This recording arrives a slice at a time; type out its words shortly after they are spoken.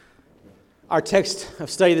Our text of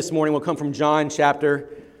study this morning will come from John chapter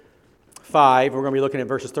 5. We're going to be looking at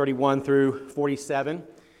verses 31 through 47.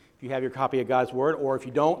 If you have your copy of God's Word, or if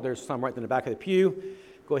you don't, there's some right in the back of the pew.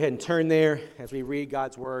 Go ahead and turn there as we read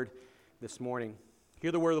God's Word this morning.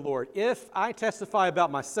 Hear the word of the Lord. If I testify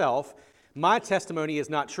about myself, my testimony is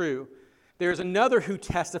not true. There is another who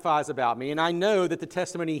testifies about me, and I know that the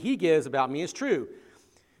testimony he gives about me is true.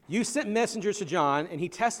 You sent messengers to John, and he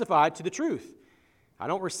testified to the truth. I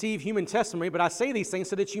don't receive human testimony, but I say these things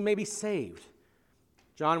so that you may be saved.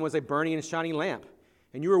 John was a burning and shining lamp,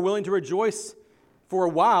 and you were willing to rejoice for a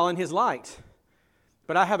while in his light.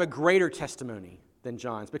 But I have a greater testimony than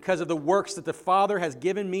John's, because of the works that the Father has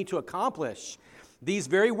given me to accomplish. These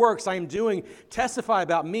very works I am doing testify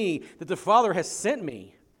about me, that the Father has sent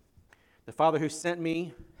me. The Father who sent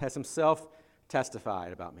me has himself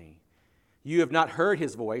testified about me. You have not heard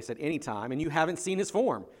his voice at any time, and you haven't seen his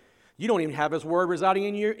form. You don't even have his word residing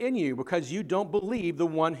in you because you don't believe the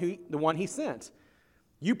one he sent.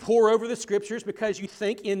 You pore over the scriptures because you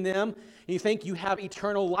think in them, and you think you have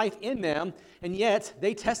eternal life in them, and yet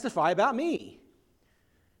they testify about me.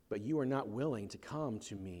 But you are not willing to come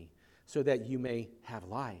to me so that you may have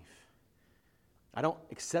life. I don't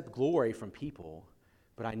accept glory from people,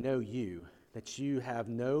 but I know you, that you have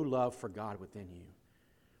no love for God within you.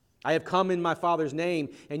 I have come in my Father's name,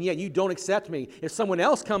 and yet you don't accept me. If someone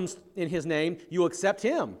else comes in his name, you will accept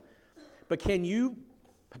him. But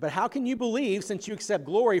how can you believe, since you accept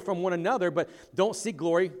glory from one another, but don't seek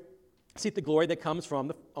the glory that comes from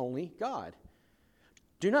the only God?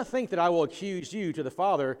 Do not think that I will accuse you to the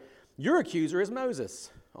Father. Your accuser is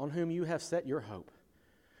Moses, on whom you have set your hope.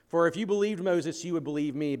 For if you believed Moses, you would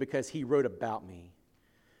believe me, because he wrote about me.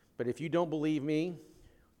 But if you don't believe me,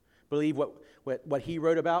 believe what he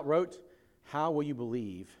wrote, how will you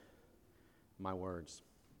believe my words?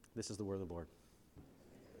 This is the word of the Lord.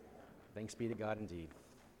 Thanks be to God indeed.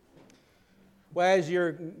 Well, as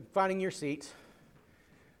you're finding your seat,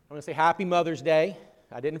 I want to say Happy Mother's Day.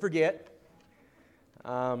 I didn't forget.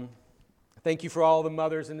 Thank you for all the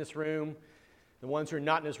mothers in this room, the ones who are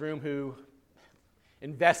not in this room who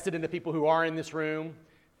invested in the people who are in this room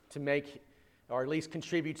to make, or at least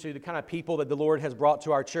contribute to the kind of people that the Lord has brought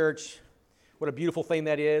to our church. What a beautiful thing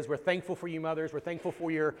that is. We're thankful for you mothers. We're thankful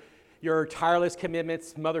for your tireless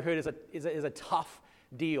commitments. Motherhood is a tough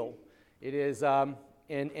deal. It is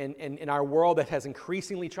in our world that has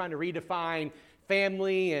increasingly trying to redefine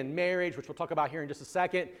family and marriage, which we'll talk about here in just a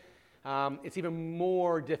second. It's even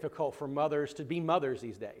more difficult for mothers to be mothers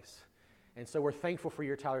these days. And so we're thankful for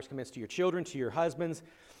your tireless commitments to your children, to your husbands,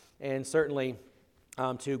 and certainly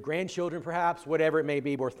to grandchildren perhaps, whatever it may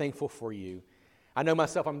be. We're thankful for you. I know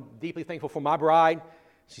myself, I'm deeply thankful for my bride.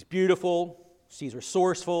 She's beautiful, she's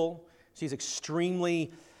resourceful, she's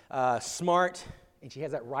extremely smart, and she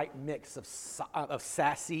has that right mix of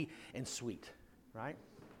sassy and sweet, right?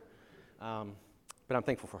 But I'm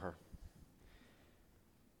thankful for her.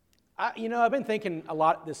 I've been thinking a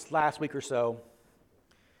lot this last week or so,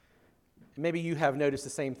 maybe you have noticed the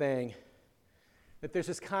same thing, that there's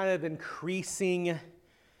this kind of increasing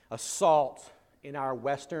assault in our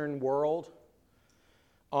Western world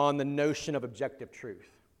on the notion of objective truth.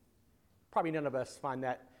 Probably none of us find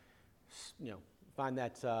that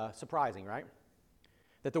surprising, right?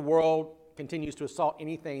 That the world continues to assault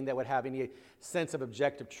anything that would have any sense of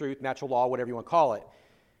objective truth, natural law, whatever you want to call it.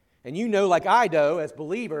 And you know, like I do, as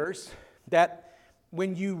believers, that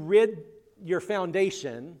when you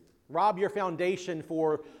rob your foundation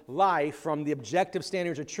for life from the objective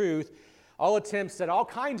standards of truth, all attempts at all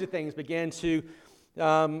kinds of things begin to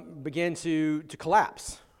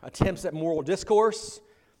collapse. Attempts at moral discourse,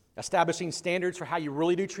 establishing standards for how you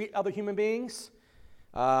really do treat other human beings,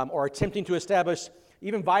 or attempting to establish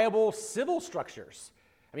even viable civil structures.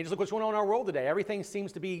 I mean, just look what's going on in our world today. Everything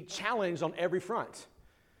seems to be challenged on every front.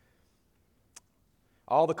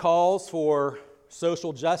 All the calls for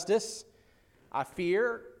social justice, I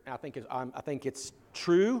fear, and I think it's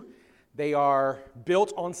true, they are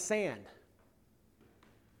built on sand.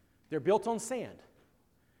 They're built on sand.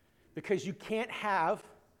 Because you can't have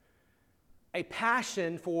a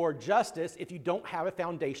passion for justice if you don't have a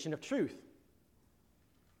foundation of truth.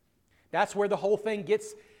 That's where the whole thing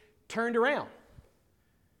gets turned around.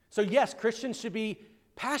 So yes, Christians should be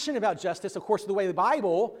passionate about justice, of course, the way the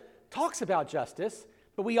Bible talks about justice,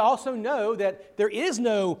 but we also know that there is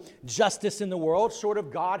no justice in the world short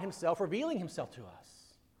of God himself revealing himself to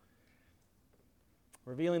us.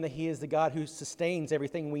 Revealing that he is the God who sustains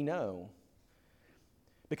everything we know.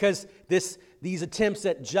 Because these attempts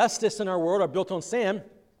at justice in our world are built on sand,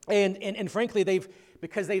 and frankly, they've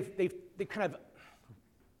kind of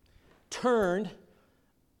turned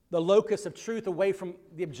the locus of truth away from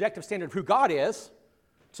the objective standard of who God is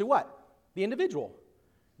to what? The individual.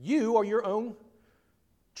 You are your own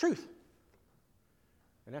truth.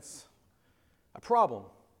 And that's a problem.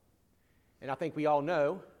 And I think we all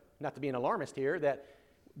know, not to be an alarmist here, that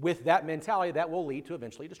with that mentality, that will lead to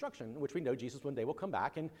eventually destruction, which we know Jesus one day will come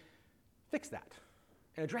back and fix that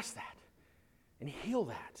and address that and heal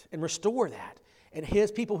that and restore that. And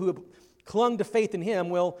his people who have clung to faith in him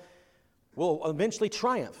will eventually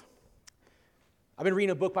triumph. I've been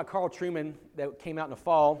reading a book by Carl Trueman that came out in the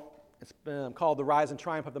fall. It's called The Rise and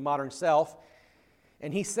Triumph of the Modern Self.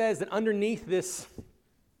 And he says that underneath this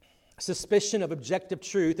suspicion of objective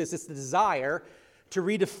truth is this desire to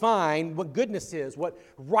redefine what goodness is, what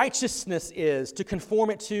righteousness is, to conform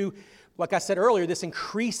it to, like I said earlier, this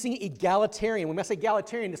increasing egalitarian. When I say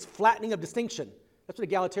egalitarian, this flattening of distinction. That's what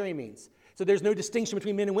egalitarian means. So there's no distinction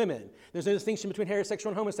between men and women. There's no distinction between heterosexual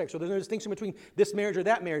and homosexual. There's no distinction between this marriage or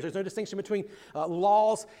that marriage. There's no distinction between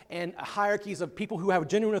laws and hierarchies of people who have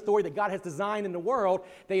genuine authority that God has designed in the world.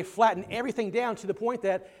 They flatten everything down to the point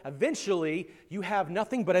that eventually you have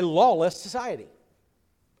nothing but a lawless society.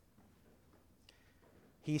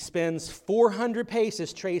 He spends 400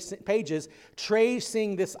 pages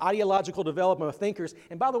tracing this ideological development of thinkers.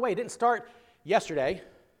 And by the way, it didn't start yesterday.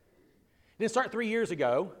 It didn't start 3 years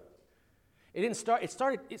ago.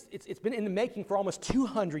 It's been in the making for almost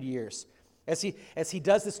 200 years as he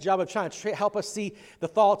does this job of trying to help us see the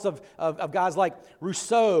thoughts of guys like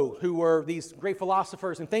Rousseau, who were these great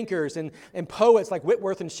philosophers and thinkers, and poets like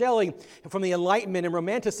Whitworth and Shelley from the Enlightenment and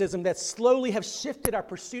Romanticism that slowly have shifted our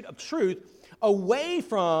pursuit of truth away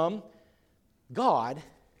from God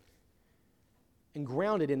and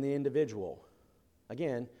grounded in the individual.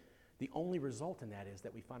 Again, the only result in that is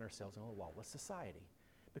that we find ourselves in a lawless society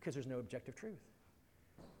because there's no objective truth.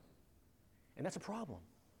 And that's a problem.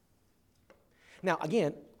 Now,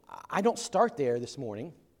 again, I don't start there this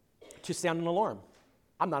morning to sound an alarm.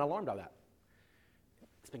 I'm not alarmed by that.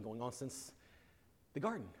 It's been going on since the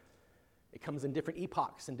garden. It comes in different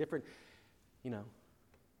epochs and different,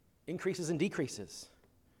 increases and decreases.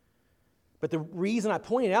 But the reason I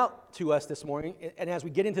pointed out to us this morning, and as we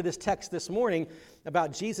get into this text this morning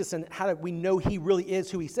about Jesus and how we know he really is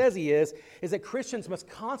who he says he is that Christians must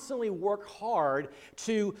constantly work hard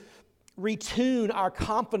to retune our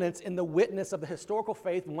confidence in the witness of the historical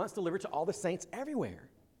faith once delivered to all the saints everywhere,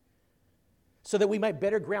 so that we might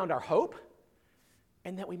better ground our hope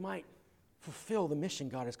and that we might fulfill the mission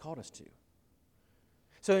God has called us to.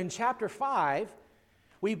 So in chapter 5,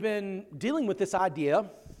 we've been dealing with this idea,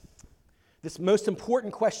 this most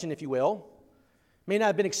important question, if you will. May not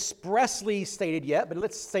have been expressly stated yet, but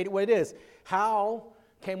let's state it what it is. How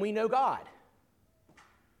can we know God?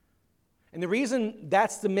 And the reason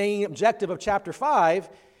that's the main objective of chapter 5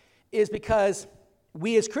 is because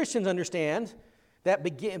we as Christians understand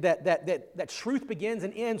that truth begins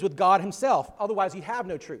and ends with God himself. Otherwise, you have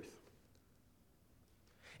no truth.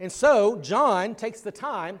 And so, John takes the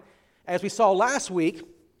time, as we saw last week,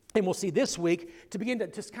 and we'll see this week, to begin to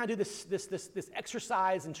just kind of do this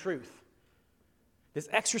exercise in truth. This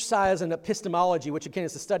exercise in epistemology, which again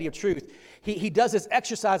is the study of truth. He does this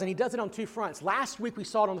exercise, and he does it on two fronts. Last week we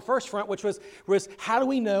saw it on the first front, which was how do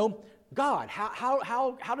we know God?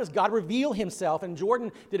 How does God reveal himself? And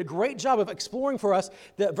Jordan did a great job of exploring for us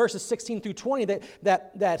the verses 16 through 20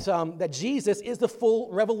 that Jesus is the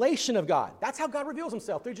full revelation of God. That's how God reveals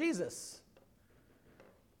himself, through Jesus.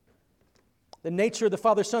 The nature of the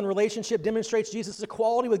Father-Son relationship demonstrates Jesus'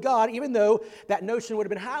 equality with God, even though that notion would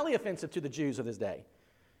have been highly offensive to the Jews of his day.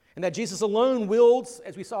 And that Jesus alone wields,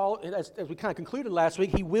 as we saw, as we kind of concluded last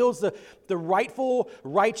week, he wields the rightful,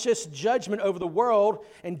 righteous judgment over the world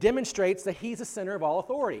and demonstrates that he's the center of all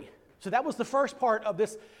authority. So that was the first part of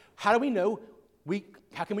this. How can we know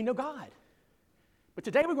God? But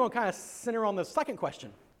today we're going to kind of center on the second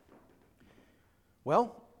question.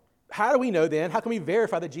 Well, how do we know then? How can we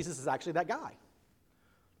verify that Jesus is actually that guy?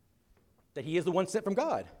 That he is the one sent from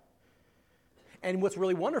God? And what's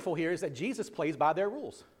really wonderful here is that Jesus plays by their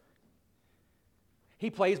rules. He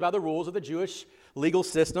plays by the rules of the Jewish legal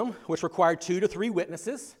system, which required 2 to 3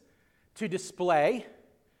 witnesses to display,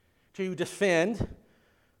 to defend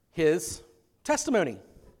his testimony.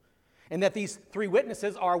 And that these 3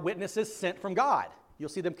 witnesses are witnesses sent from God. You'll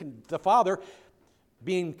see them, the Father,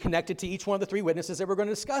 being connected to each one of the 3 witnesses that we're going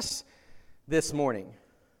to discuss this morning.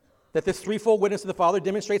 That this threefold witness of the Father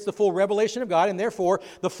demonstrates the full revelation of God and therefore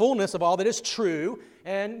the fullness of all that is true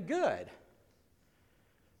and good.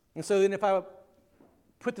 And so then if I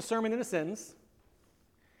put the sermon in a sentence,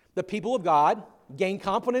 the people of God gain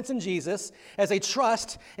confidence in Jesus as they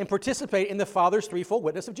trust and participate in the Father's threefold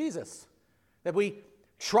witness of Jesus. That we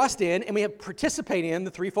trust in, and we have participate in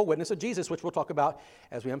the threefold witness of Jesus, which we'll talk about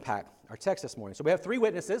as we unpack our text this morning. So we have three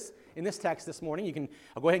witnesses in this text this morning.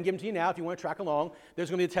 I'll go ahead and give them to you now if you want to track along.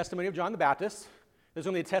 There's going to be the testimony of John the Baptist. There's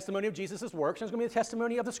going to be the testimony of Jesus' works. And there's going to be the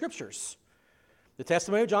testimony of the Scriptures. The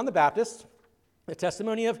testimony of John the Baptist, the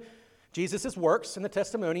testimony of Jesus' works, and the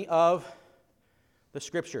testimony of the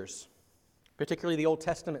Scriptures, particularly the Old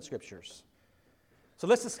Testament Scriptures. So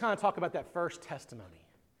let's just kind of talk about that first testimony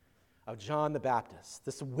of John the Baptist,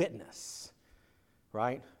 this witness,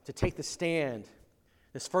 right? To take the stand,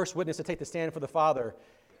 this first witness to take the stand for the Father.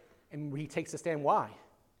 And he takes the stand, why?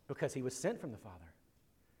 Because he was sent from the Father.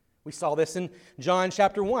 We saw this in John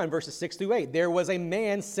chapter 1, verses 6 through 8. There was a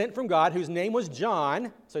man sent from God whose name was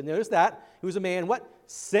John. So notice that. He was a man, what?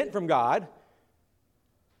 Sent from God.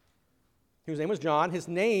 Whose name was John.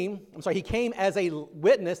 He came as a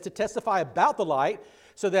witness to testify about the light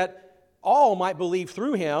so that all might believe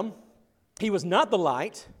through him. He was not the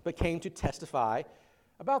light, but came to testify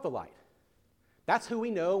about the light. That's who we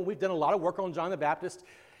know. We've done a lot of work on John the Baptist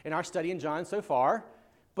in our study in John so far,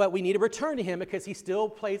 but we need to return to him because he still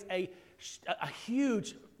plays a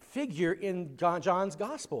huge figure in John's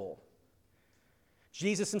gospel.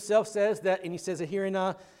 Jesus himself says that, and he says it here in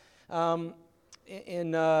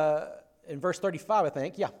verse 35, I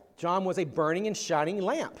think. Yeah, John was a burning and shining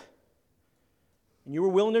lamp, and you were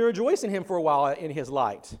willing to rejoice in him for a while in his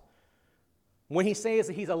light. When he says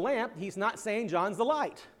that he's a lamp, he's not saying John's the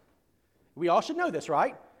light. We all should know this,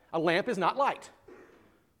 right? A lamp is not light.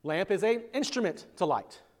 Lamp is an instrument to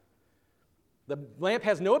light. The lamp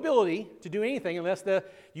has no ability to do anything unless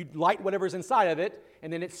you light whatever's inside of it,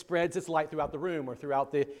 and then it spreads its light throughout the room or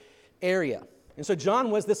throughout the area. And so John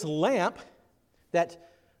was this lamp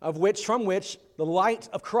from which the light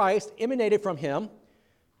of Christ emanated from him,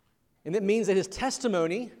 and that means that his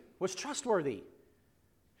testimony was trustworthy.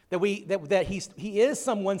 That he is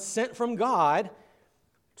someone sent from God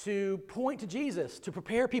to point to Jesus, to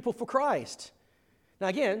prepare people for Christ. Now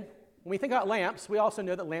again, when we think about lamps, we also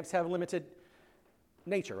know that lamps have a limited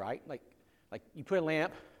nature, right? Like you put a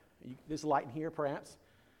lamp, there's light in here perhaps.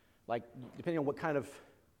 Like depending on what kind of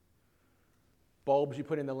bulbs you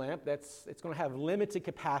put in the lamp, it's going to have limited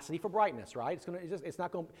capacity for brightness, right? It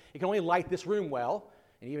can only light this room well,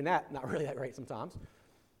 and even that, not really that great sometimes.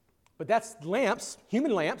 But that's lamps,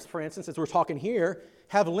 human lamps, for instance, as we're talking here,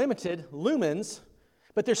 have limited lumens,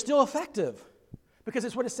 but they're still effective because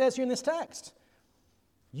it's what it says here in this text.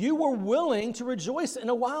 You were willing to rejoice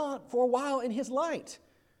for a while in his light.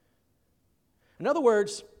 In other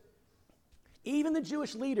words, even the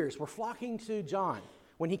Jewish leaders were flocking to John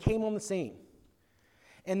when he came on the scene.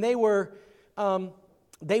 And they wanted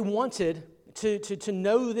to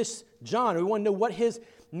know this John. We wanted to know what his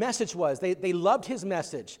message was. They loved his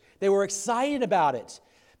message. They were excited about it.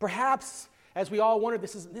 Perhaps, as we all wondered,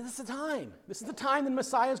 this is the time. This is the time the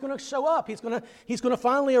Messiah is going to show up. He's going to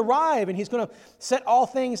finally arrive, and he's going to set all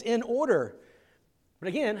things in order. But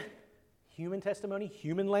again, human testimony,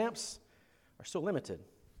 human lamps are still limited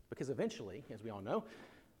because eventually, as we all know,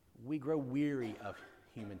 we grow weary of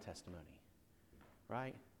human testimony,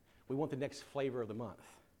 right? We want the next flavor of the month.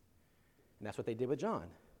 And that's what they did with John.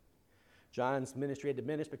 John's ministry had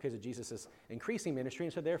diminished because of Jesus' increasing ministry,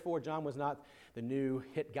 and so therefore John was not the new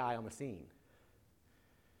hit guy on the scene.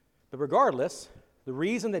 But regardless, the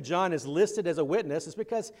reason that John is listed as a witness is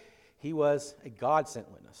because he was a God-sent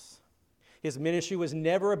witness. His ministry was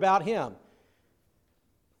never about him,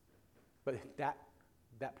 but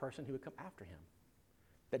that person who would come after him,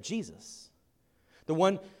 that Jesus, the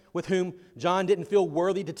one with whom John didn't feel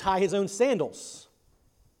worthy to tie his own sandals.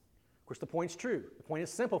 Of course, the point's true. The point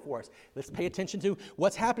is simple for us. Let's pay attention to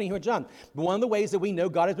what's happening here with John. One of the ways that we know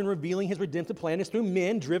God has been revealing his redemptive plan is through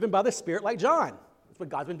men driven by the Spirit like John. That's what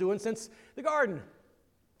God's been doing since the garden.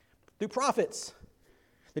 Through prophets.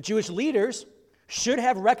 The Jewish leaders should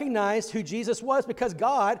have recognized who Jesus was because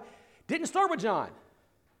God didn't start with John.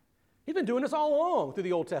 He's been doing this all along through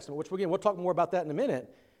the Old Testament, which again, we'll talk more about that in a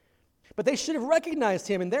minute. But they should have recognized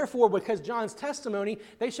him, and therefore, because John's testimony,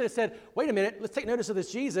 they should have said, wait a minute, let's take notice of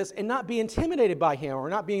this Jesus and not be intimidated by him or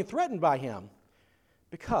not being threatened by him.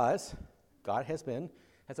 Because God has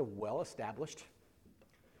a well-established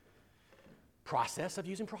process of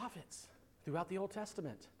using prophets throughout the Old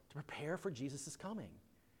Testament to prepare for Jesus' coming.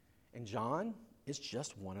 And John is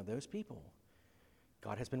just one of those people.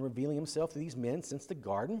 God has been revealing himself to these men since the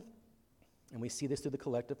garden, and we see this through the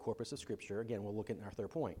collective corpus of Scripture. Again, we'll look at our third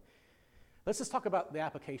point. Let's just talk about the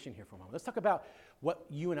application here for a moment. Let's talk about what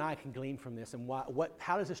you and I can glean from this and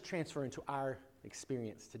how does this transfer into our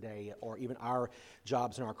experience today or even our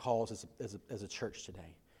jobs and our calls as a church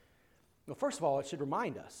today. Well, first of all, it should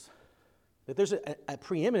remind us That there's a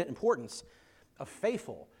preeminent importance of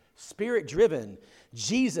faithful, Spirit-driven,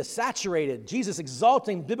 Jesus-saturated,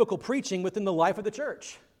 Jesus-exalting biblical preaching within the life of the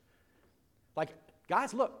church. Like,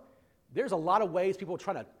 guys, look, there's a lot of ways people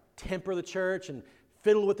try to temper the church and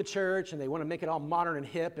fiddle with the church, and they want to make it all modern and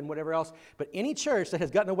hip and whatever else. But any church that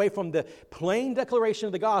has gotten away from the plain declaration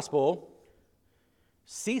of the gospel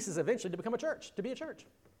ceases eventually to become a church, to be a church.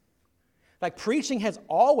 Like, preaching has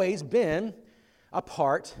always been a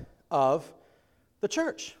part of the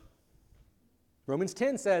church. Romans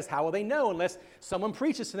 10 says, how will they know unless someone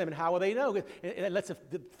preaches to them? And how will they know? And it lets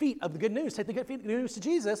the feet of the good news take the good news of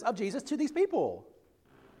Jesus to these people.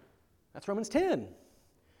 That's Romans 10.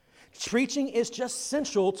 Preaching is just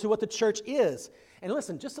central to what the church is. And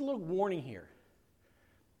listen, just a little warning here.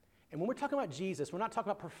 And when we're talking about Jesus, we're not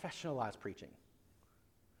talking about professionalized preaching.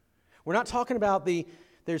 We're not talking about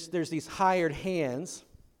there's these hired hands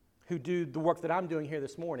who do the work that I'm doing here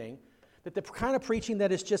this morning, that the kind of preaching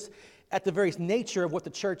that is just at the very nature of what the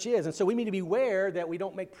church is. And so we need to be aware that we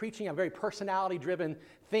don't make preaching a very personality-driven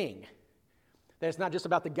thing. That it's not just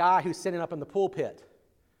about the guy who's sitting up in the pulpit,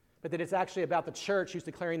 but that it's actually about the church who's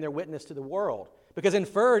declaring their witness to the world. Because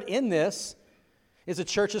inferred in this is the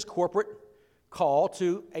church's corporate call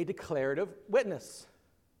to a declarative witness.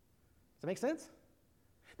 Does that make sense?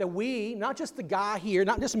 That we, not just the guy here,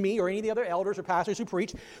 not just me or any of the other elders or pastors who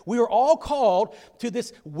preach, we are all called to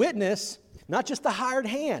this witness, not just the hired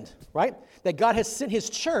hand, right? That God has sent his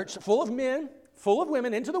church full of men, full of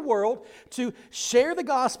women into the world to share the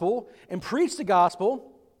gospel and preach the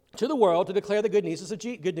gospel to the world to declare the good news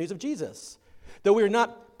of Jesus. Though we are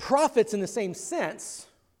not prophets in the same sense,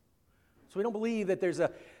 so we don't believe that there's an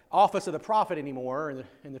office of the prophet anymore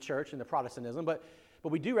in the church, in the Protestantism, but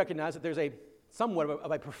we do recognize that there's somewhat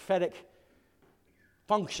of a prophetic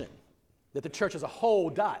function that the church as a whole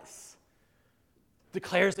does.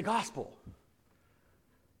 Declares the gospel.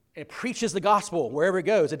 It preaches the gospel wherever it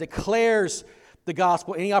goes. It declares the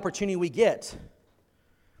gospel any opportunity we get.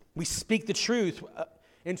 We speak the truth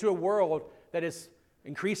into a world that is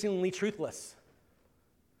increasingly truthless.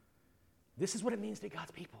 This is what it means to be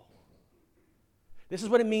God's people. This is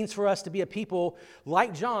what it means for us to be a people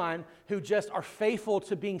like John who just are faithful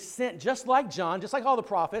to being sent just like John, just like all the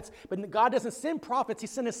prophets. But God doesn't send prophets, he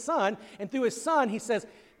sent his son. And through his son, he says,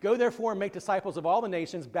 go therefore and make disciples of all the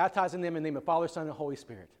nations, baptizing them in the name of Father, Son, and Holy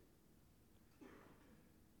Spirit.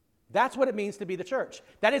 That's what it means to be the church.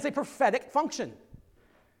 That is a prophetic function.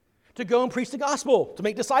 To go and preach the gospel, to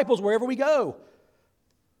make disciples wherever we go.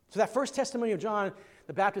 So that first testimony of John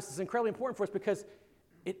the Baptist is incredibly important for us because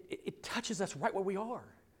it touches us right where we are.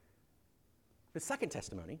 The second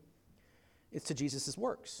testimony is to Jesus'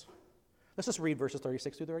 works. Let's just read verses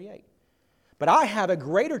 36 through 38. But I have a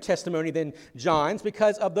greater testimony than John's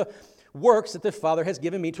because of the works that the Father has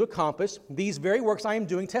given me to accomplish. These very works I am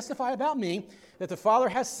doing testify about me, that the Father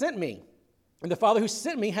has sent me. And the Father who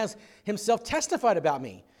sent me has himself testified about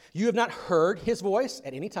me. You have not heard his voice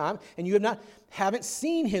at any time, and you haven't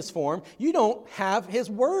seen his form. You don't have his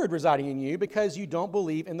word residing in you because you don't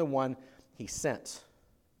believe in the one he sent.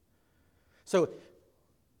 So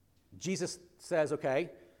Jesus says, okay,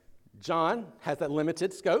 John has that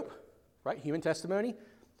limited scope, right? Human testimony.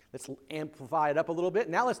 Let's amplify it up a little bit.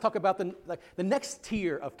 Now let's talk about the next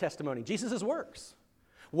tier of testimony, Jesus' works.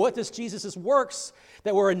 What does Jesus' works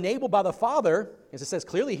that were enabled by the Father, as it says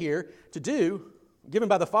clearly here, to do, given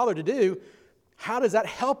by the Father to do, how does that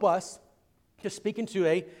help us to speak into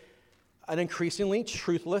an increasingly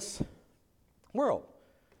truthless world?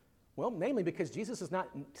 Well, namely because Jesus is not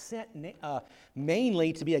sent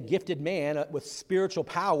mainly to be a gifted man with spiritual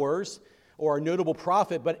powers or a notable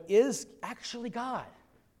prophet, but is actually God.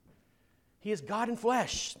 He is God in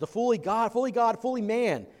flesh, the fully God, fully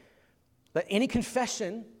man. That any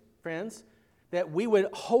confession, friends, that we would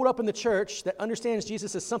hold up in the church that understands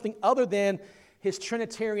Jesus as something other than his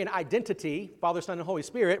Trinitarian identity, Father, Son, and Holy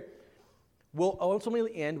Spirit, will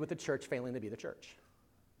ultimately end with the church failing to be the church.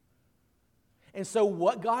 And so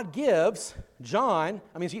what God gives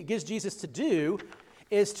he gives Jesus to do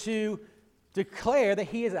is to declare that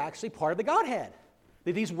he is actually part of the Godhead.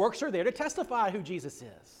 That these works are there to testify who Jesus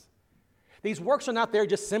is. These works are not there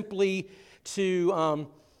just simply to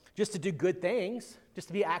do good things, just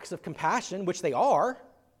to be acts of compassion, which they are,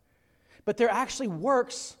 but they're actually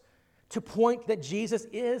works to point that Jesus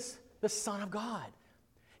is the Son of God.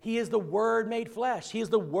 He is the Word made flesh. He is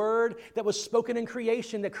the Word that was spoken in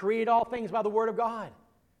creation, that created all things by the Word of God.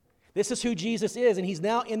 This is who Jesus is, and he's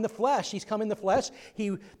now in the flesh. He's come in the flesh.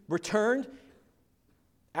 He returned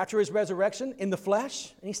after his resurrection in the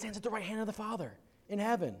flesh, and he stands at the right hand of the Father in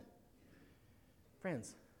heaven.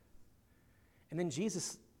 Friends, and then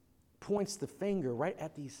Jesus points the finger right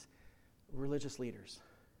at these religious leaders.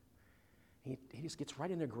 He just gets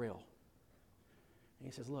right in their grill. And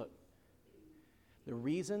he says, look, the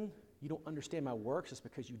reason you don't understand my works is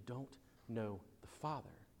because you don't know the Father.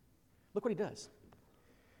 Look what he does.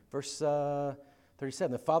 Verse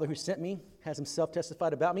 37, the Father who sent me has himself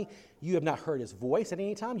testified about me. You have not heard his voice at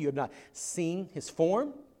any time. You have not seen his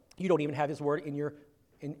form. You don't even have his word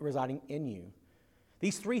residing in you.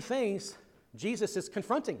 These three things Jesus is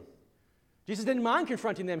confronting. Jesus didn't mind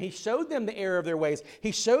confronting them. He showed them the error of their ways.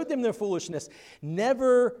 He showed them their foolishness.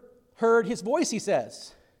 Never heard his voice, he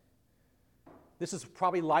says. This is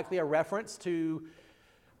probably likely a reference to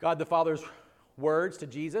God the Father's words to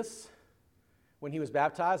Jesus when he was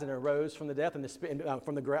baptized and arose from the death and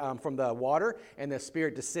from the water, and the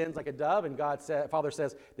Spirit descends like a dove, and Father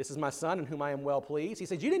says, "This is my Son in whom I am well pleased." He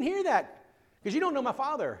says, "You didn't hear that because you don't know my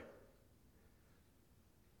Father."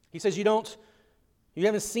 He says, "You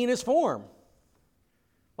haven't seen his form,"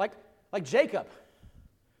 like Jacob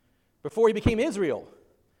before he became Israel,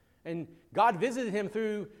 and God visited him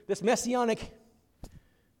through this messianic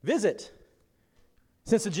visit.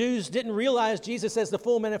 Since the Jews didn't realize Jesus as the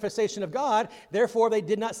full manifestation of God, therefore they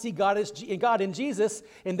did not see God in Jesus,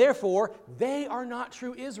 and therefore they are not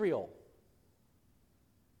true Israel.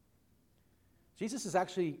 Jesus is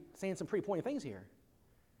actually saying some pretty pointed things here.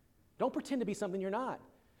 Don't pretend to be something you're not.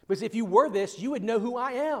 Because if you were this, you would know who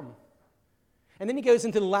I am. And then he goes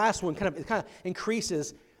into the last one, kind of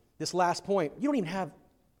increases this last point. You don't even have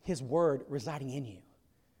his word residing in you.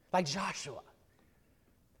 Like Joshua,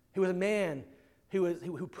 who was a man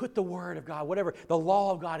who put the word of God, whatever, the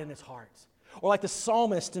law of God in his heart. Or like the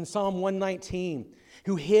psalmist in Psalm 119,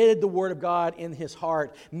 who hid the word of God in his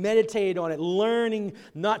heart, meditated on it, learning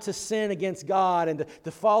not to sin against God and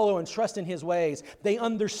to follow and trust in his ways. They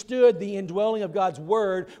understood the indwelling of God's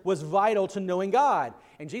word was vital to knowing God.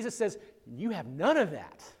 And Jesus says, you have none of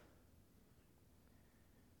that.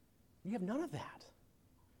 You have none of that.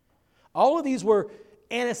 All of these were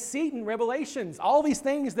antecedent revelations. All these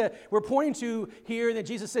things that we're pointing to here that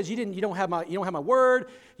Jesus says you don't have my word,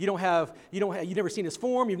 you've never seen his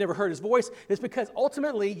form, you've never heard his voice. It's because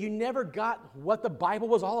ultimately you never got what the Bible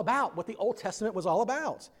was all about, what the Old Testament was all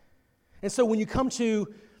about. And so when you come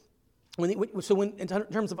to in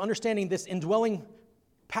terms of understanding this indwelling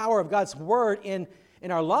power of God's word in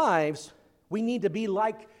our lives, we need to be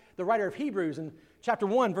like the writer of Hebrews in chapter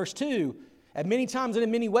 1, verse 2. At many times and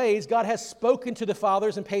in many ways, God has spoken to the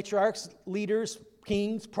fathers and patriarchs, leaders,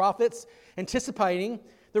 kings, prophets, anticipating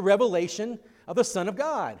the revelation of the Son of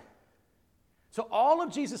God. So all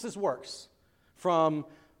of Jesus' works, from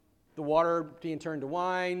the water being turned to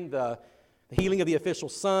wine, the healing of the official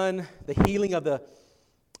son, the healing of the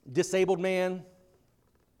disabled man,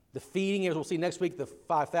 the feeding, as we'll see next week, the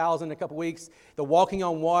 5,000 in a couple weeks, the walking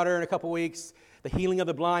on water in a couple weeks, the healing of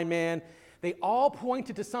the blind man, they all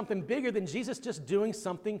pointed to something bigger than Jesus just doing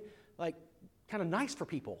something like kind of nice for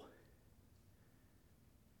people.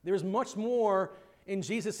 There's much more in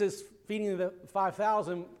Jesus' feeding the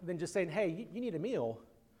 5,000 than just saying, hey, you need a meal.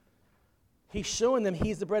 He's showing them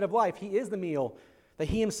he's the bread of life. He is the meal. That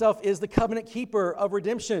he himself is the covenant keeper of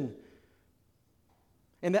redemption.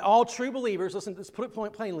 And that all true believers, listen, let's put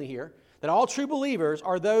it plainly here, that all true believers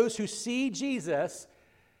are those who see Jesus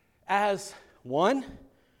as, one,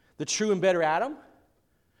 the true and better Adam,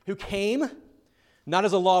 who came not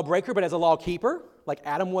as a lawbreaker, but as a lawkeeper. Like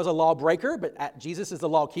Adam was a lawbreaker, but Jesus is the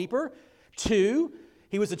lawkeeper. Two,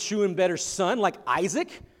 he was a true and better son, like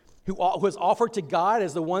Isaac, who was offered to God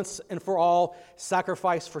as the once and for all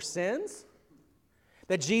sacrifice for sins.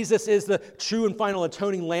 That Jesus is the true and final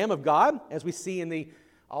atoning Lamb of God, as we see in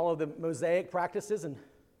all of the Mosaic practices. And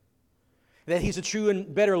that he's a true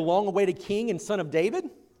and better long-awaited king and son of David.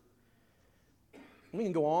 We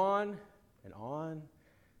can go on and on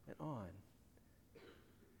and on.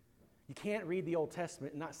 You can't read the Old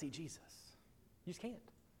Testament and not see Jesus. You just can't.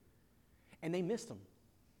 And they missed him.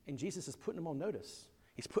 And Jesus is putting them on notice.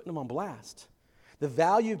 He's putting them on blast. The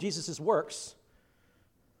value of Jesus' works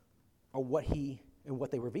are what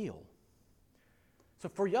they reveal. So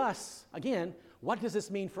for us, again, what does this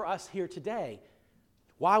mean for us here today?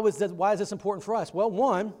 Why is this important for us? Well,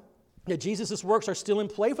 one, that Jesus' works are still in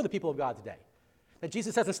play for the people of God today. That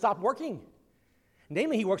Jesus hasn't stopped working.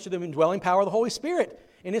 Namely, he works through the indwelling power of the Holy Spirit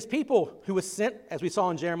in his people, who was sent, as we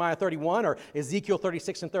saw in Jeremiah 31 or Ezekiel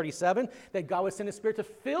 36 and 37, that God would send his Spirit to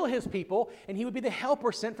fill his people, and he would be the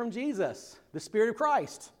helper sent from Jesus, the Spirit of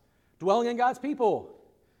Christ, dwelling in God's people.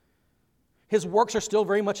 His works are still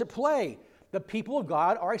very much at play. The people of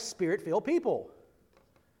God are a Spirit-filled people.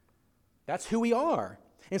 That's who we are.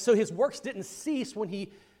 And so his works didn't cease when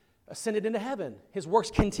he ascended into heaven. His works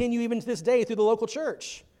continue even to this day through the local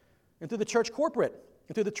church and through the church corporate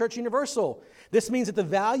and through the church universal. This means that the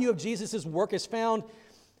value of Jesus' work is found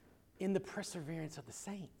in the perseverance of the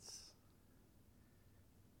saints.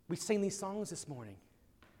 We sing these songs this morning.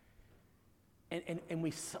 And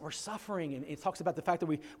we're suffering, and it talks about the fact that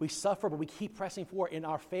we suffer, but we keep pressing forward in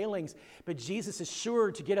our failings. But Jesus is sure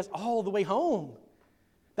to get us all the way home.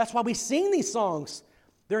 That's why we sing these songs.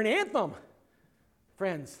 They're an anthem,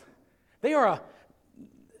 friends. They're a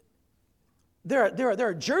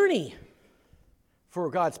journey for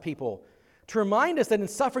God's people to remind us that in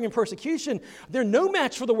suffering and persecution, they're no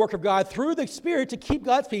match for the work of God through the Spirit to keep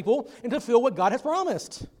God's people and to fulfill what God has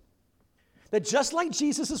promised. That just like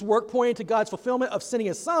Jesus' work pointed to God's fulfillment of sending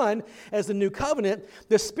His Son as the new covenant,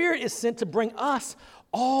 the Spirit is sent to bring us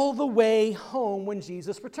all the way home when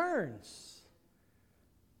Jesus returns.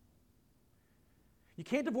 You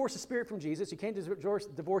can't divorce the Spirit from Jesus. You can't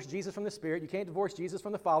divorce Jesus from the Spirit. You can't divorce Jesus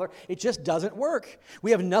from the Father. It just doesn't work.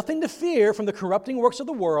 We have nothing to fear from the corrupting works of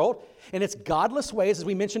the world and its godless ways, as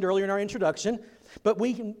we mentioned earlier in our introduction. But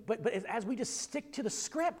as we just stick to the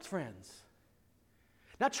script, friends,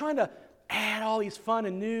 not trying to add all these fun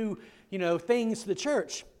and new, things to the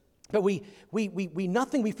church. But we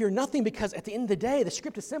fear nothing, because at the end of the day, the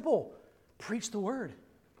script is simple. Preach the word.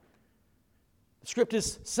 The script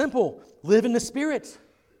is simple. Live in the Spirit.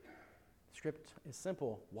 The script is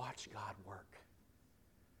simple. Watch God work.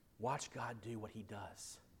 Watch God do what He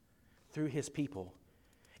does through His people.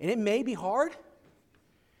 And it may be hard.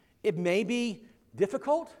 It may be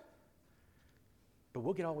difficult. But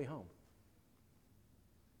we'll get all the way home.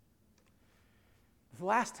 The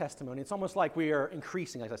last testimony, it's almost like we are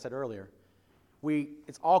increasing, as I said earlier.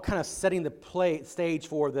 It's all kind of setting the stage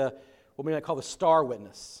for what we might call the star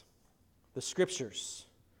witness, the Scriptures.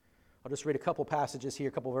 I'll just read a couple passages here,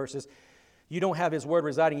 a couple verses. You don't have His word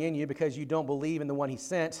residing in you because you don't believe in the one He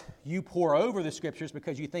sent. You pore over the Scriptures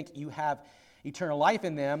because you think you have eternal life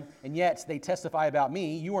in them, and yet they testify about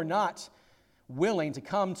me. You are not willing to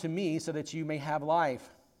come to me so that you may have life.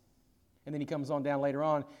 And then he comes on down later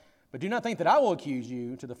on. But do not think that I will accuse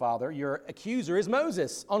you to the Father. Your accuser is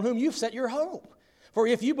Moses, on whom you've set your hope. For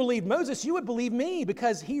if you believed Moses, you would believe me,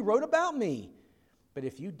 because he wrote about me. But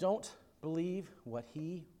if you don't believe what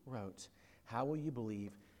he wrote, how will you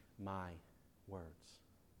believe my words?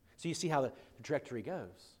 So you see how the trajectory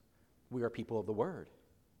goes. We are people of the Word.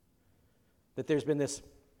 That there's been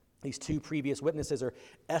these two previous witnesses are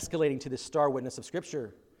escalating to this star witness of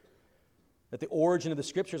Scripture. That the origin of the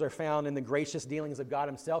Scriptures are found in the gracious dealings of God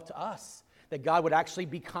Himself to us. That God would actually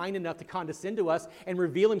be kind enough to condescend to us and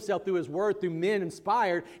reveal Himself through His Word, through men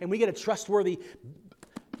inspired, and we get a trustworthy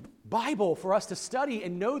Bible for us to study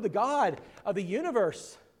and know the God of the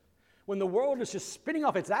universe when the world is just spinning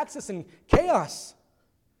off its axis in chaos.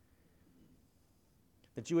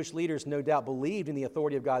 The Jewish leaders no doubt believed in the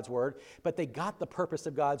authority of God's Word, but they got the purpose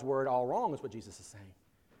of God's Word all wrong, is what Jesus is saying.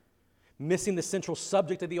 Missing the central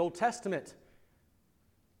subject of the Old Testament.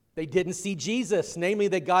 They didn't see Jesus, namely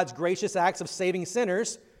that God's gracious acts of saving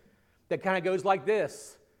sinners, that kind of goes like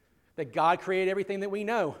this, that God created everything that we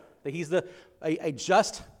know, that He's a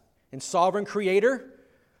just and sovereign creator,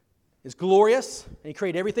 is glorious, and He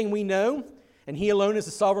created everything we know, and He alone is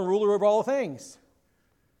the sovereign ruler over all things.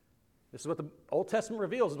 This is what the Old Testament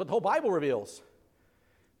reveals, this is what the whole Bible reveals.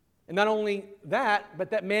 And not only that,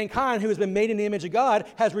 but that mankind who has been made in the image of God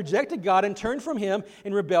has rejected God and turned from Him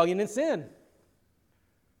in rebellion and sin.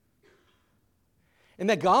 And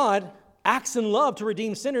that God acts in love to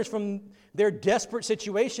redeem sinners from their desperate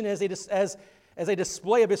situation as a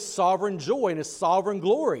display of His sovereign joy and His sovereign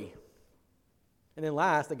glory. And then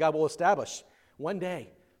last, that God will establish one day,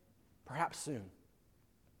 perhaps soon,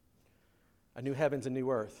 a new heavens and new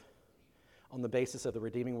earth on the basis of the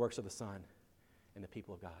redeeming works of the Son and the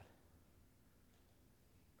people of God.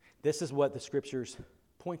 This is what the Scriptures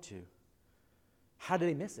point to. How do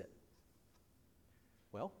they miss it?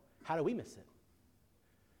 Well, how do we miss it?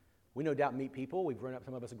 We no doubt meet people.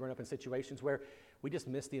 Some of us have grown up in situations where we just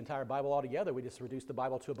miss the entire Bible altogether. We just reduce the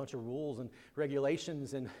Bible to a bunch of rules and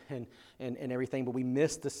regulations and everything, but we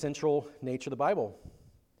miss the central nature of the Bible.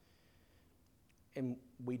 And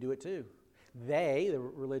we do it too. They, the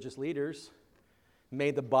religious leaders,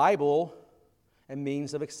 made the Bible a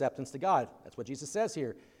means of acceptance to God. That's what Jesus says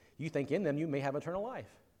here. You think in them you may have eternal life.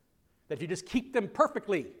 That if you just keep them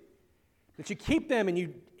perfectly, that you keep them and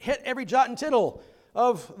you hit every jot and tittle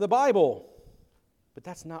of the Bible. But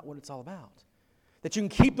that's not what it's all about. That you can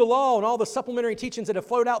keep the law and all the supplementary teachings that have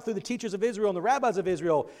flowed out through the teachers of Israel and the rabbis of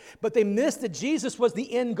Israel, but they missed that Jesus was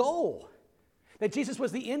the end goal. That Jesus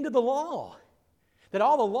was the end of the law. That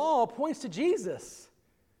all the law points to Jesus.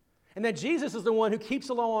 And that Jesus is the one who keeps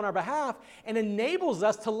the law on our behalf and enables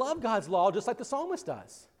us to love God's law just like the psalmist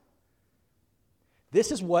does.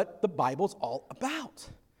 This is what the Bible's all about.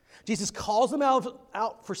 Jesus calls them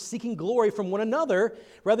out for seeking glory from one another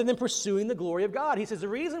rather than pursuing the glory of God. He says the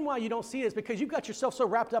reason why you don't see it is because you've got yourself so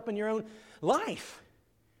wrapped up in your own life.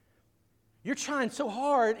 You're trying so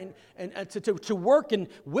hard and to work and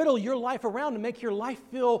whittle your life around to make your life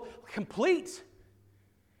feel complete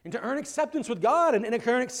and to earn acceptance with God and to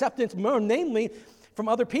earn acceptance, more namely, from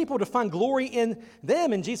other people, to find glory in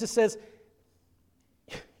them. And Jesus says,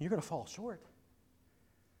 you're going to fall short.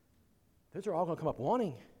 Those are all going to come up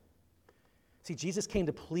wanting. See, Jesus came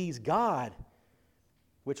to please God,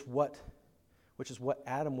 which is what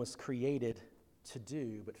Adam was created to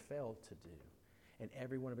do, but failed to do. And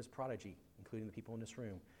every one of his prodigy, including the people in this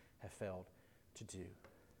room, have failed to do.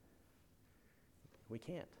 We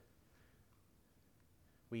can't.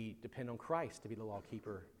 We depend on Christ to be the law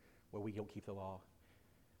keeper where we don't keep the law.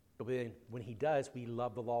 But then when he does, we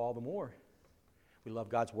love the law all the more. We love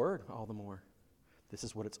God's word all the more. This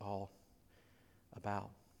is what it's all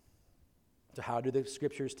about. So how do the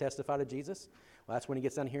scriptures testify to Jesus? Well, that's when he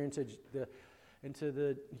gets down here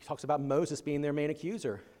he talks about Moses being their main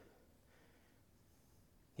accuser.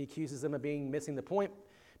 He accuses them of missing the point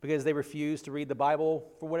because they refused to read the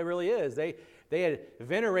Bible for what it really is. They had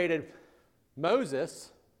venerated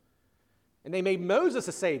Moses, and they made Moses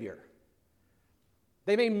a savior.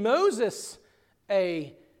 They made Moses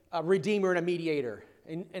a redeemer and a mediator.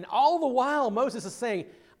 And all the while, Moses is saying,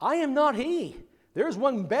 I am not he. There's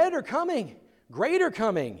one better coming, greater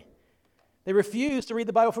coming. They refuse to read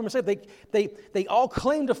the Bible for themselves. They all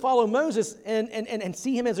claim to follow Moses and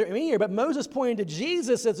see him as their mediator, but Moses pointed to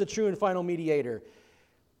Jesus as the true and final mediator.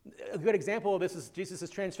 A good example of this is Jesus'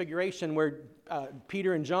 transfiguration, where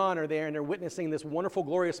Peter and John are there and they're witnessing this wonderful,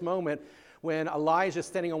 glorious moment when Elijah is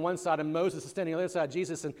standing on one side and Moses is standing on the other side,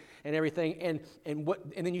 Jesus and everything. And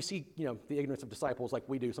then you see, the ignorance of disciples like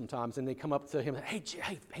we do sometimes, and they come up to him, hey,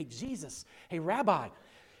 Jesus, hey, Rabbi,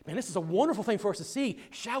 man, this is a wonderful thing for us to see.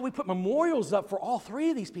 Shall we put memorials up for all three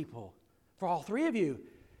of these people, for all three of you?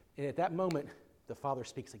 And at that moment, the Father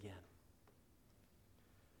speaks again.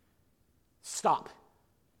 Stop.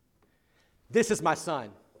 This is my son.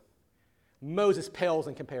 Moses pales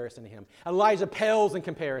in comparison to him. Elijah pales in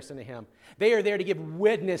comparison to him. They are there to give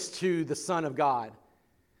witness to the Son of God,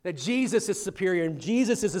 that Jesus is superior and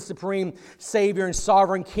Jesus is the supreme Savior and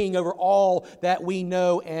sovereign King over all that we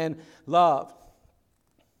know and love.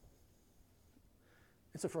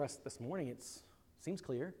 And so for us this morning, it seems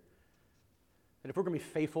clear that if we're going to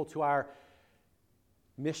be faithful to our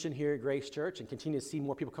mission here at Grace Church and continue to see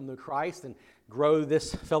more people come to Christ and grow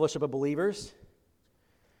this fellowship of believers,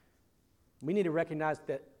 we need to recognize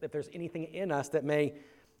that if there's anything in us that may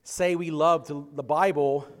say we love the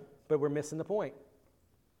Bible, but we're missing the point.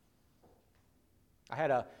 I had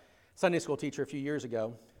a Sunday school teacher a few years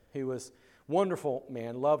ago who was a wonderful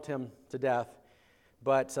man, loved him to death,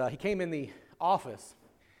 but he came in the office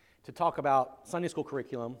to talk about Sunday school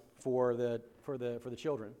curriculum for the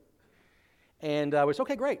children. And we said,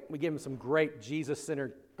 okay, great. We gave him some great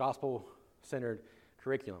Jesus-centered, gospel-centered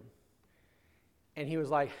curriculum. And he was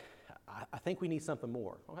like, I think we need something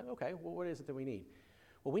more. I'm like, okay, well, what is it that we need?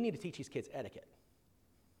 Well, we need to teach these kids etiquette.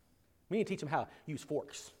 We need to teach them how to use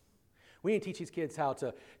forks. We need to teach these kids how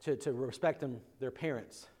to respect their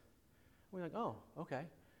parents. We're like, oh, okay.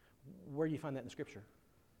 Where do you find that in Scripture?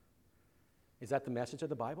 Is that the message of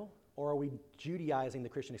the Bible? Or are we Judaizing the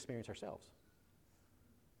Christian experience ourselves?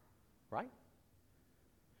 Right?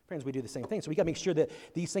 Friends, we do the same thing. So we got to make sure that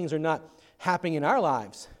these things are not happening in our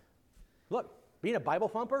lives. Look, being a Bible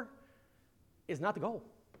thumper is not the goal.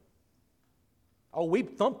 Oh, we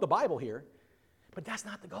thump the Bible here, but that's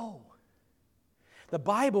not the goal. The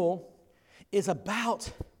Bible is about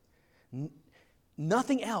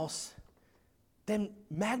nothing else than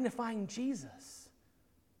magnifying Jesus.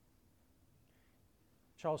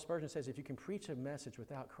 Charles Spurgeon says, if you can preach a message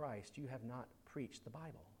without Christ, you have not preached the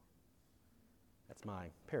Bible. That's my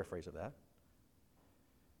paraphrase of that.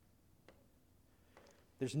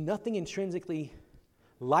 There's nothing intrinsically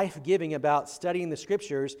life-giving about studying the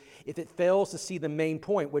Scriptures if it fails to see the main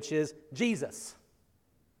point, which is Jesus.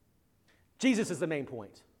 Jesus is the main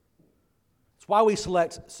point. It's why we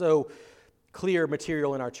select so clear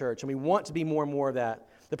material in our church, and we want to be more and more of that.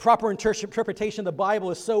 The proper interpretation of the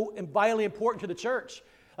Bible is so vitally important to the church.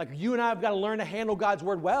 Like you and I have got to learn to handle God's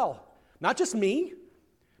Word well. Not just me,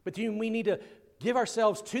 but we need to give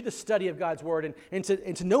ourselves to the study of God's Word and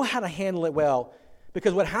to know how to handle it well.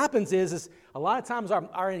 Because what happens is a lot of times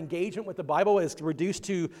our engagement with the Bible is reduced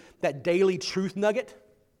to that daily truth nugget.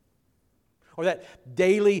 Or that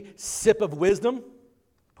daily sip of wisdom,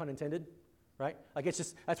 pun intended, right? Like it's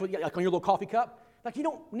just, that's what, like on your little coffee cup. Like you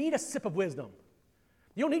don't need a sip of wisdom.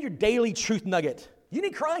 You don't need your daily truth nugget. You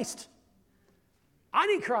need Christ. I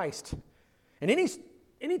need Christ. And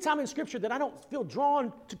any time in Scripture that I don't feel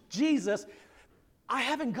drawn to Jesus, I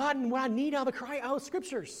haven't gotten what I need out of the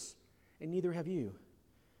Scriptures. And neither have you.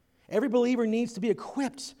 Every believer needs to be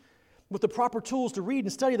equipped with the proper tools to read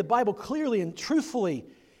and study the Bible clearly and truthfully.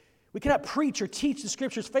 We cannot preach or teach the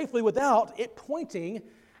Scriptures faithfully without it pointing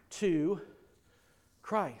to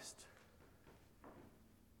Christ.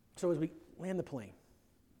 So as we land the plane,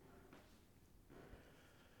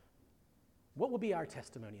 what will be our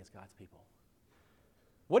testimony as God's people?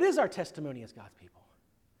 What is our testimony as God's people?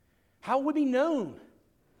 How will we be known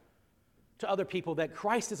to other people that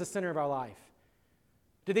Christ is the center of our life?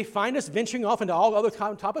 Do they find us venturing off into all other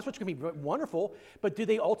topics, which can be wonderful, but do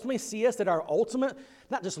they ultimately see us that our ultimate,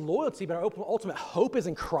 not just loyalty, but our ultimate hope is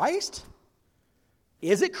in Christ?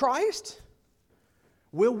 Is it Christ?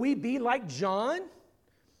 Will we be like John,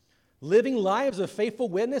 living lives of faithful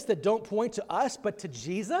witness that don't point to us, but to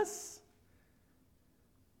Jesus?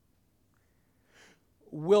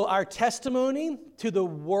 Will our testimony to the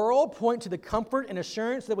world point to the comfort and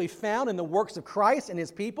assurance that we found in the works of Christ and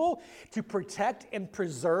His people to protect and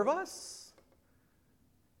preserve us?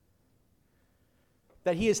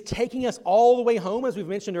 That He is taking us all the way home, as we've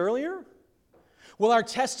mentioned earlier? Will our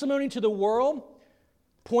testimony to the world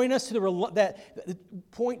point us to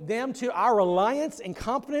point them to our reliance and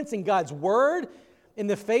confidence in God's Word in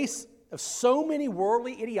the face of so many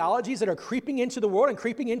worldly ideologies that are creeping into the world and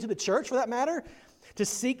creeping into the church, for that matter? To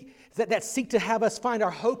seek to have us find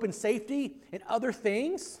our hope and safety in other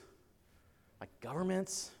things, like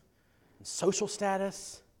governments and social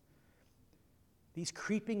status. These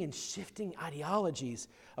creeping and shifting ideologies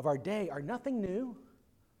of our day are nothing new.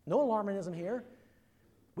 No alarmism here.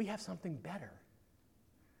 We have something better.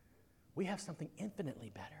 We have something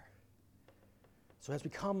infinitely better. So as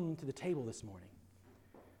we come to the table this morning,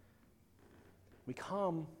 we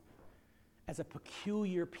come as a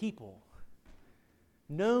peculiar people,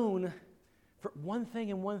 known for one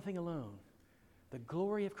thing and one thing alone, the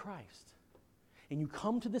glory of Christ. And you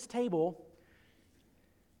come to this table,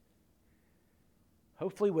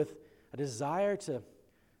 hopefully with a desire to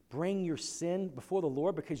bring your sin before the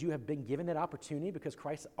Lord because you have been given that opportunity, because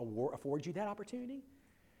Christ affords you that opportunity.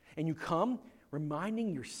 And you come reminding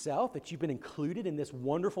yourself that you've been included in this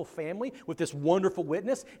wonderful family with this wonderful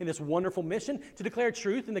witness and this wonderful mission to declare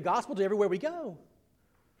truth in the gospel to everywhere we go.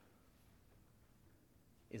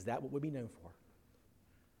 Is that what we'll be known for?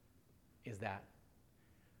 Is that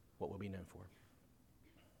what we'll be known for?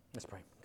 Let's pray.